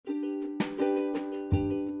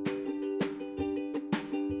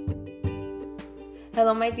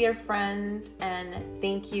Hello, my dear friends, and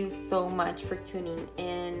thank you so much for tuning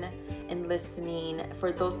in and listening.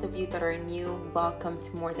 For those of you that are new, welcome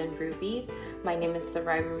to More Than Rubies. My name is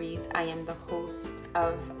Sarai Ruiz. I am the host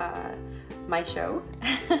of my show,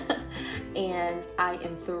 and I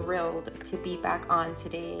am thrilled to be back on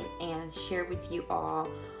today and share with you all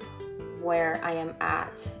where I am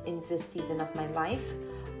at in this season of my life.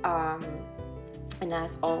 And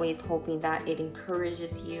as always, hoping that it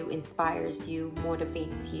encourages you, inspires you,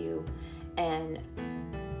 motivates you. And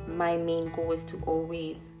my main goal is to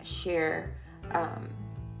always share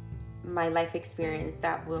my life experience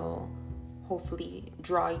that will hopefully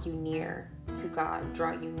draw you near to God,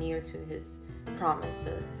 draw you near to His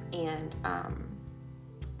promises. And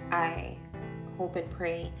I hope and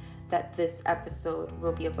pray that this episode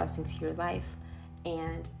will be a blessing to your life.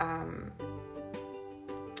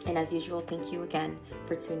 And as usual, thank you again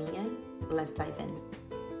for tuning in. Let's dive in.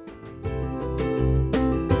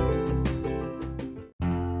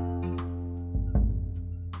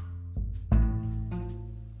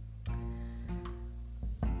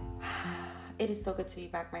 It is so good to be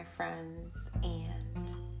back, my friends. And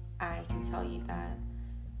I can tell you that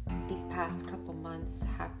these past couple months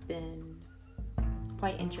have been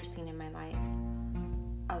quite interesting in my life.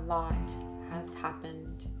 A lot has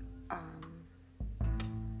happened,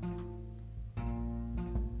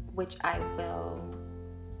 which I will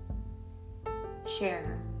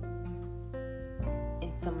share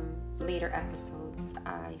in some later episodes.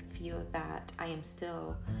 I feel that I am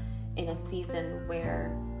still in a season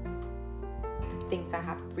where things that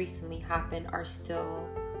have recently happened are still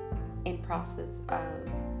in process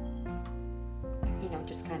of,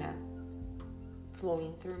 just kind of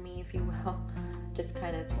flowing through me, if you will, just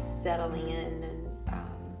kind of settling in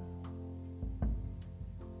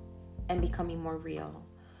and becoming more real.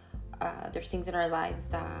 There's things in our lives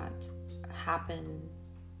that happen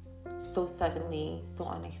so suddenly, so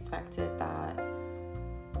unexpected, that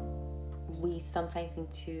we sometimes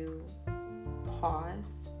need to pause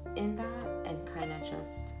in that and kind of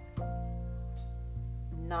just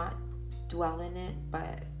not dwell in it,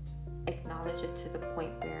 but acknowledge it to the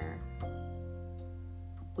point where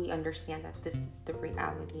we understand that this is the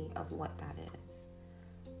reality of what that is.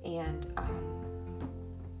 And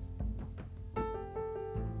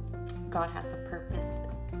God has a purpose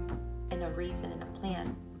and a reason and a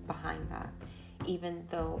plan behind that. Even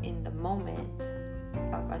though in the moment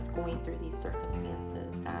of us going through these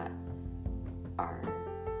circumstances that are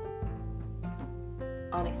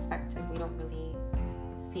unexpected, we don't really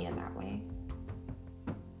see it that way.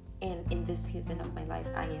 And in this season of my life,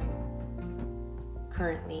 I am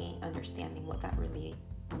currently understanding what that really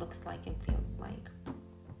looks like and feels like.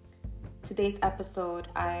 Today's episode,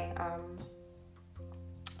 I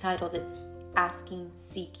titled it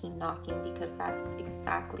Asking.Seeking.Knocking, because that's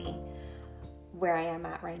exactly where I am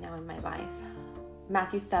at right now in my life.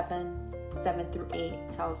 Matthew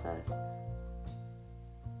 7:7-8 tells us,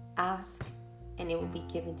 ask and it will be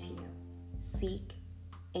given to you. Seek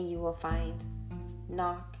and you will find.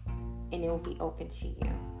 Knock and it will be open to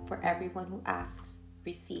you. For everyone who asks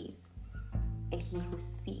receives, and he who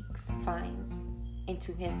seeks finds, and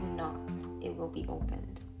to him who knocks it will be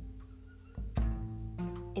opened.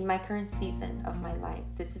 In my current season of my life,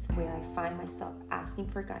 this is where I find myself asking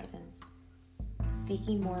for guidance,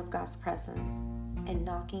 seeking more of God's presence, and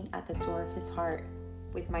knocking at the door of His heart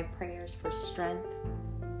with my prayers for strength,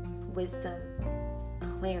 wisdom,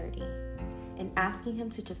 clarity, and asking Him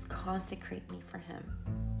to just consecrate me for Him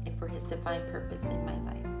and for His divine purpose in my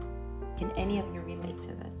life. Can any of you relate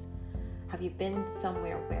to this? Have you been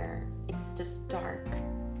somewhere where it's just dark?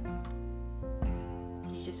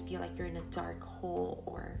 You just feel like you're in a dark hole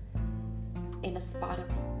or in a spot of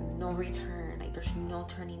no return. Like there's no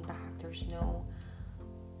turning back. There's no,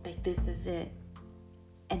 like, this is it.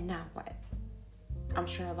 And now what? I'm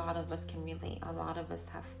sure a lot of us can relate. A lot of us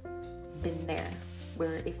have been there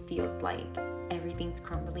where it feels like everything's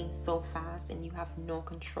crumbling so fast and you have no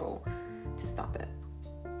control to stop it.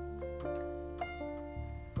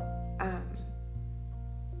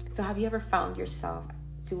 So have you ever found yourself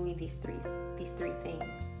doing these three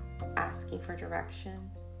things? Asking for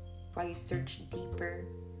direction while you search deeper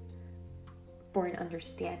for an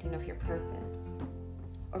understanding of your purpose,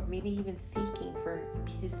 or maybe even seeking for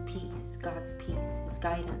His peace, God's peace, His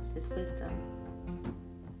guidance, His wisdom,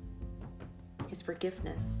 His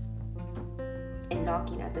forgiveness, and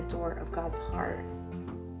knocking at the door of God's heart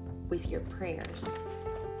with your prayers.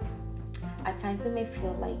 At times it may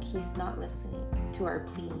feel like He's not listening to our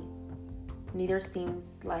plea. Neither seems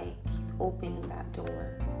like He's opening that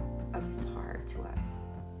door of His heart to us.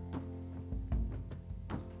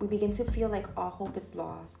 we begin to feel like all hope is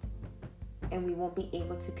lost and we won't be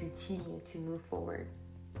able to continue to move forward.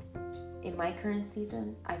 In my current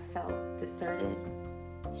season, I felt deserted,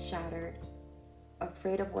 shattered,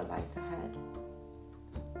 afraid of what lies ahead.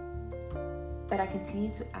 But I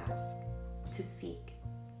continue to ask, to seek,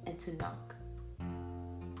 and to knock.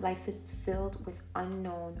 Life is filled with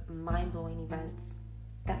unknown, mind-blowing events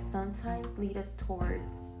that sometimes lead us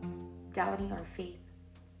towards doubting our faith.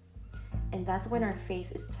 And that's when our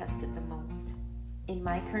faith is tested the most. In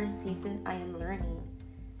my current season, I am learning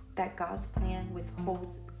that God's plan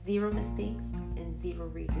withholds 0 mistakes and 0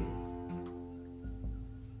 redos.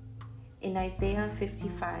 In Isaiah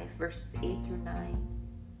 55, verses 8 through 9,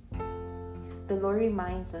 the Lord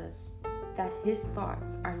reminds us that His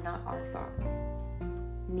thoughts are not our thoughts,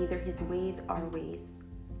 neither His ways our ways.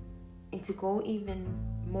 And to go even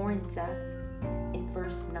more in depth, in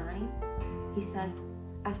verse 9, He says,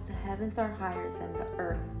 "As the heavens are higher than the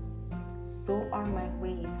earth, so are my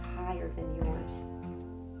ways higher than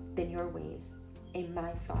your ways, and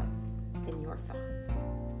my thoughts than your thoughts."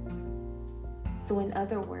 So in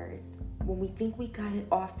other words, when we think we got it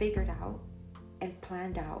all figured out and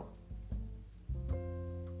planned out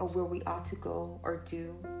of where we ought to go or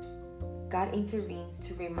do, God intervenes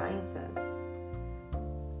to remind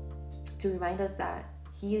us that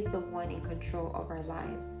He is the one in control of our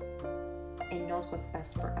lives and knows what's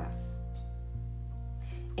best for us.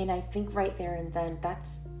 And I think right there and then,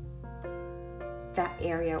 that's that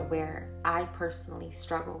area where I personally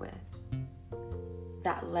struggle with.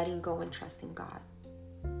 That letting go and trusting God.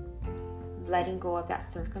 Letting go of that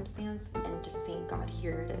circumstance and just saying, God,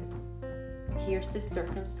 here it is. Here's this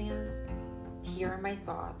circumstance. Here are my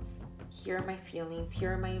thoughts. Here are my feelings.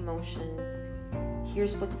 Here are my emotions.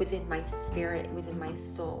 Here's what's within my spirit, within my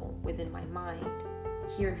soul, within my mind.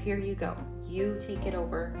 Here you go. You take it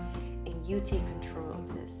over and you take control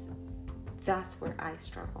of this. That's where I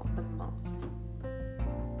struggle the most.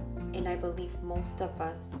 And I believe most of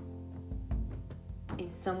us,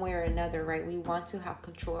 in some way or another, right, we want to have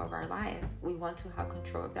control of our life. We want to have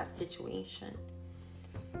control of that situation.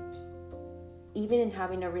 Even in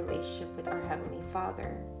having a relationship with our Heavenly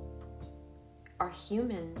Father, our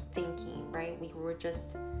human thinking, right, we were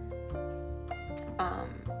just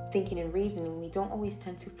thinking and reasoning. We don't always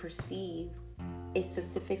tend to perceive a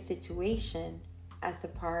specific situation as a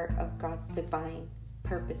part of God's divine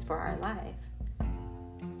purpose for our life,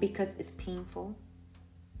 because it's painful,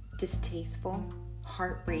 distasteful,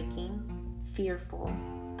 heartbreaking, fearful,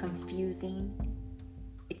 confusing.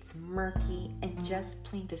 It's murky and just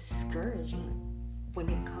plain discouraging when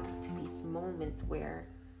it comes to these moments where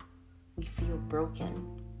we feel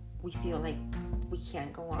broken. We feel like we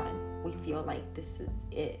can't go on. We feel like this is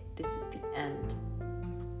it. This is the end.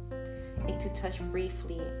 And to touch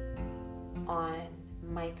briefly on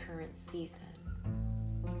my current season.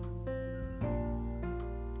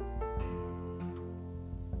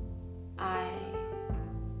 I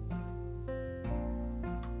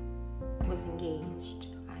was engaged.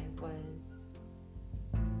 I was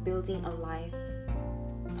building a life,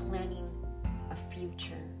 planning a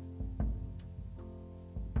future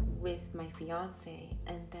with my fiance,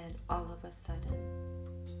 and then all of a sudden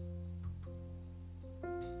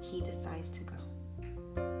he decides to go.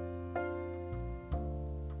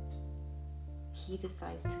 He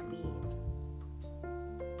decides to leave.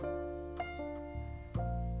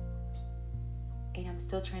 And I'm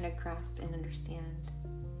still trying to grasp and understand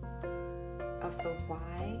of the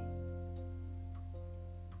why,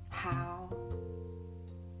 how,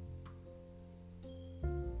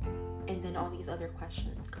 and then all these other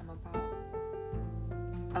questions come about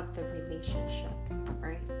of the relationship,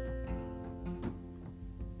 right?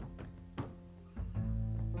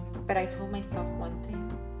 But I told myself one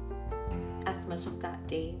thing, as much as that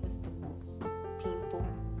day was the most painful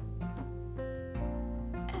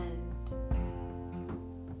and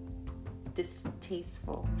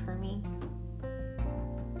distasteful for me,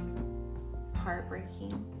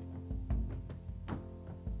 heartbreaking,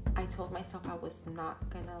 I told myself I was not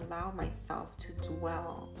going to allow myself to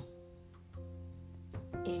dwell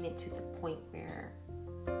in it to the point where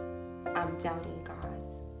I'm doubting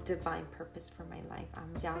God's divine purpose for my life.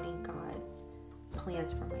 I'm doubting God's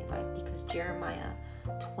plans for my life, because Jeremiah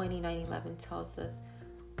 29:11 tells us,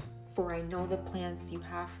 "For I know the plans you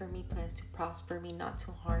have for me, plans to prosper me, not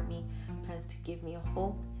to harm me, plans to give me a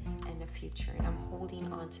hope and a future." And I'm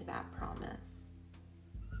holding on to that promise.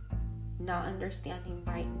 Not understanding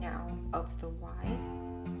right now of the why,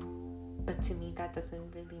 but to me that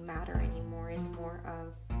doesn't really matter anymore. It's more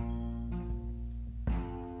of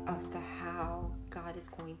the how God is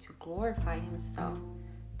going to glorify Himself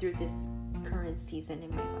through this current season in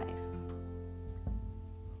my life?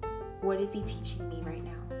 What is He teaching me right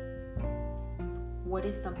now? What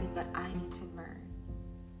is something that I need to learn?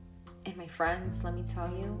 And my friends, let me tell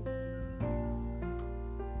you,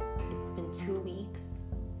 it's been 2 weeks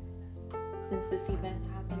since this event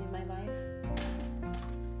happened in my life.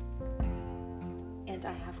 And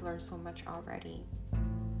I have learned so much already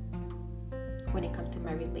when it comes to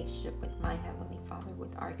my relationship with my Heavenly Father,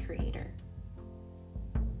 with our Creator.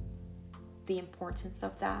 The importance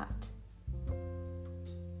of that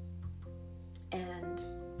and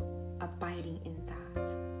abiding in that.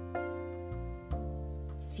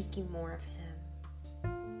 Seeking more of Him.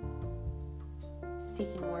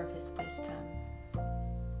 Seeking more of His wisdom.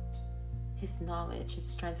 His knowledge, His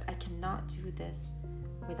strength. I cannot do this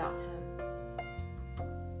without Him.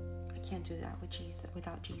 I can't do that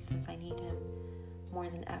without Jesus. I need Him more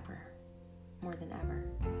than ever. More than ever.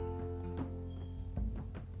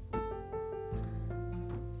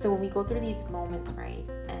 So when we go through these moments, right,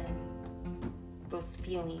 and those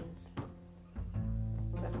feelings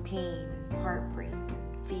of pain, heartbreak,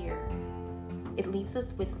 fear, it leaves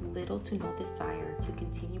us with little to no desire to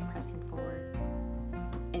continue pressing forward.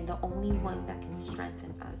 And the only one that can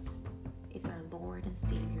strengthen us is our Lord and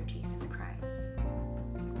Savior, Jesus Christ.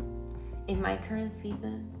 In my current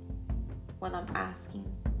season, while I'm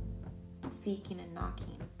asking, seeking, and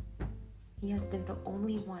knocking, He has been the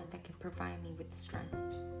only one that can provide me with strength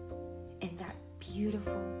and that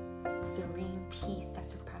beautiful, serene peace that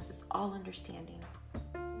surpasses all understanding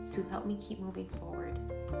to help me keep moving forward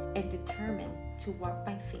and determined to walk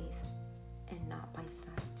by faith and not by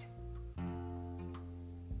sight.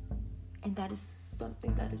 And that is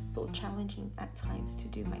something that is so challenging at times to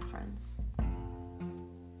do, my friends.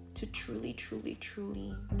 To truly, truly,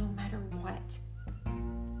 truly, no matter what,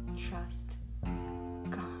 trust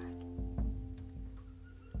God.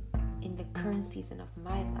 In the current season of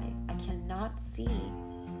my life, I cannot see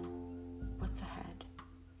what's ahead.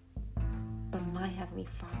 But my Heavenly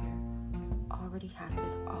Father already has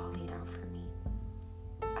it all laid out for me.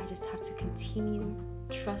 I just have to continue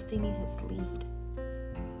trusting in His lead,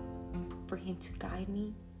 for Him to guide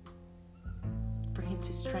me, for Him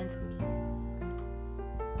to strengthen me,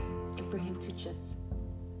 and for Him to just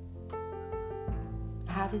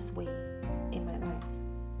have His way in my life.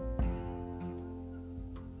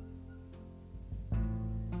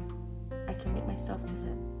 I commit myself to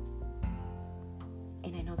Him,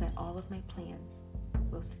 and I know that all of my plans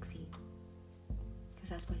will succeed, because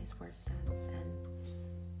that's what His word says.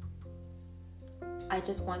 And I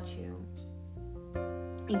just want to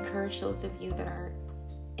encourage those of you that are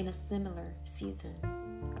in a similar season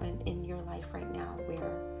in your life right now,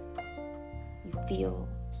 where you feel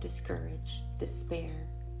discouraged, despair,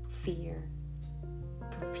 fear,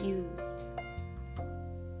 confused,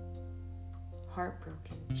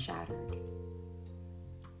 heartbroken, shattered.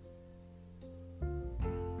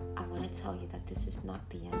 I want to tell you that this is not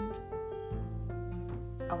the end.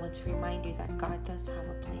 I want to remind you that God does have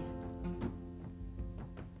a plan.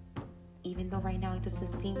 Even though right now it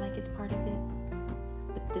doesn't seem like it's part of it,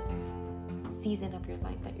 but this season of your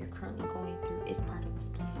life that you're currently going through is part of His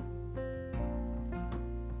plan.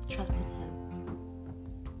 Trust in Him.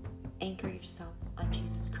 Anchor yourself on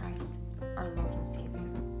Jesus Christ, our Lord and Savior.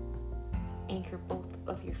 Anchor both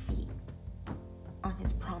of your feet on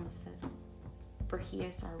His promises, for He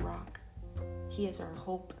is our rock. He is our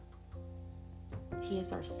hope. He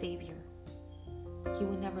is our Savior. He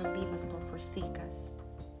will never leave us nor forsake us.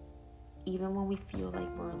 Even when we feel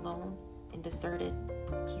like we're alone and deserted,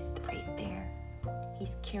 He's right there.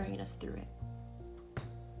 He's carrying us through it.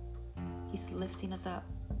 He's lifting us up.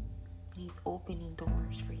 He's opening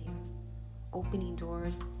doors for you. Opening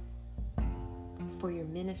doors for your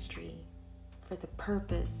ministry, for the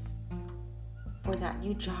purpose, for that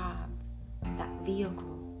new job, that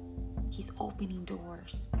vehicle. He's opening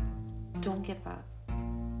doors. Don't give up.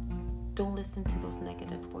 Don't listen to those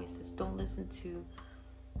negative voices. Don't listen to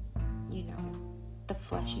the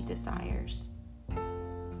fleshy desires.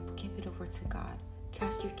 Give it over to God.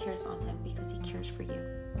 Cast your cares on Him, because He cares for you.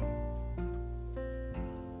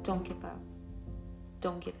 Don't give up.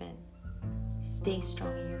 Don't give in. Stay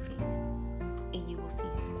strong in your faith, and you will see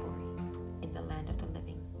His glory in the land of the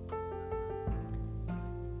living.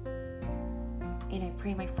 And I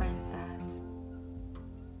pray, my friends, that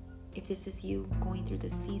if this is you going through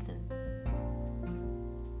this season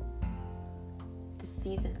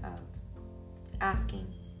of asking,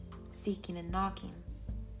 seeking, and knocking,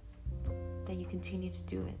 that you continue to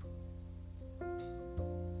do it.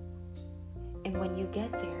 And when you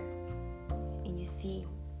get there and you see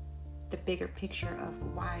the bigger picture of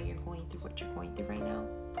why you're going through what you're going through right now,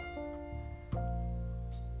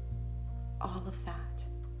 all of that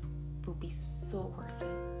will be so worth it.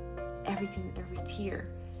 Everything, every tear,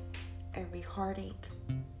 every heartache,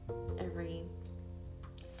 every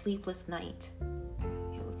sleepless night,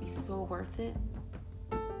 it will be so worth it,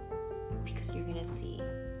 because you're going to see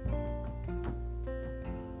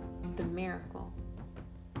the miracle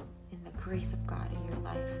and the grace of God in your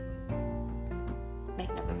life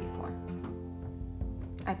like never before.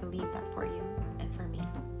 I believe that for you and for me.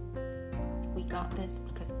 We got this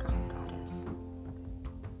because God got us.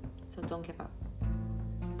 So don't give up.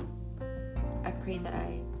 I pray that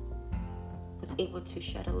I was able to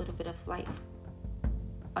shed a little bit of light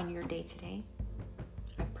on your day today.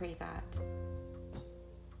 I pray that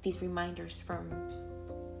these reminders from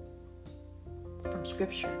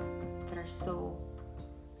Scripture that are so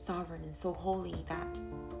sovereign and so holy, that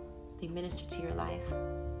they minister to your life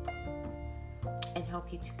and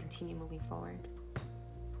help you to continue moving forward.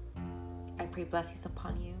 I pray blessings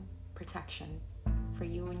upon you, protection for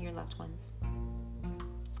you and your loved ones.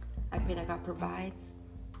 I pray that God provides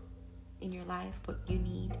in your life what you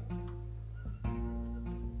need,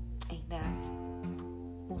 and that,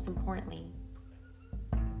 most importantly,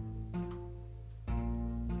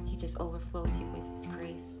 He just overflows you with His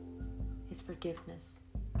grace, His forgiveness,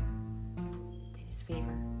 and His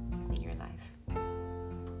favor in your life.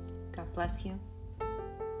 God bless you,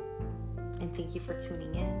 and thank you for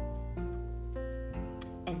tuning in.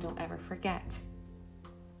 And don't ever forget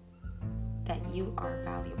that you are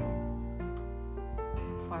valuable,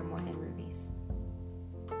 far more than rubies.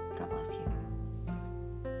 God bless you.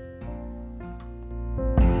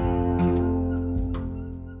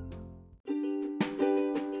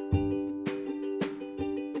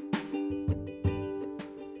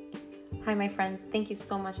 Hi, my friends. Thank you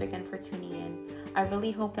so much again for tuning in. I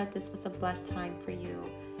really hope that this was a blessed time for you.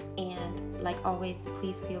 And like always,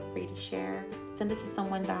 please feel free to share. Send it to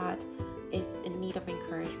someone that is in need of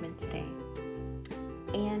encouragement today.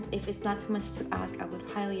 And if it's not too much to ask, I would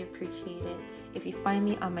highly appreciate it if you find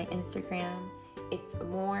me on my Instagram. It's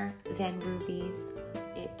More Than Rubies.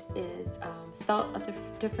 It is spelled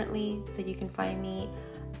differently, so you can find me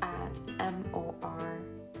at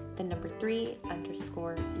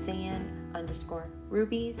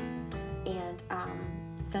MOR3_than_rubies. And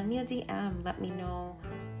send me a DM. Let me know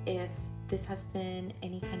if this has been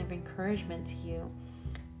any kind of encouragement to you.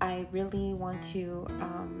 I really want to,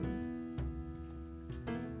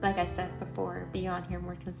 like I said before, be on here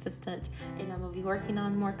more consistent, and I will be working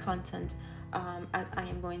on more content as I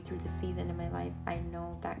am going through the season in my life. I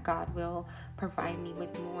know that God will provide me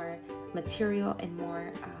with more material and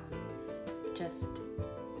more just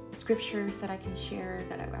scriptures that I can share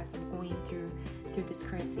that as I'm going through this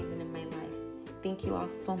current season in my life. Thank you all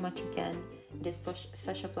so much again. It is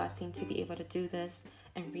such a blessing to be able to do this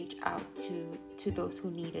and reach out to those who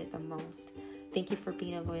need it the most. Thank you for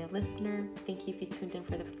being a loyal listener. Thank you if you tuned in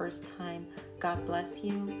for the first time. God bless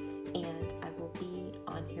you, and I will be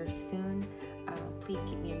on here soon. Please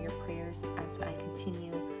keep me in your prayers as I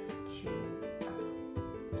continue to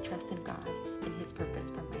trust in God and His purpose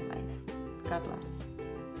for my life. God bless.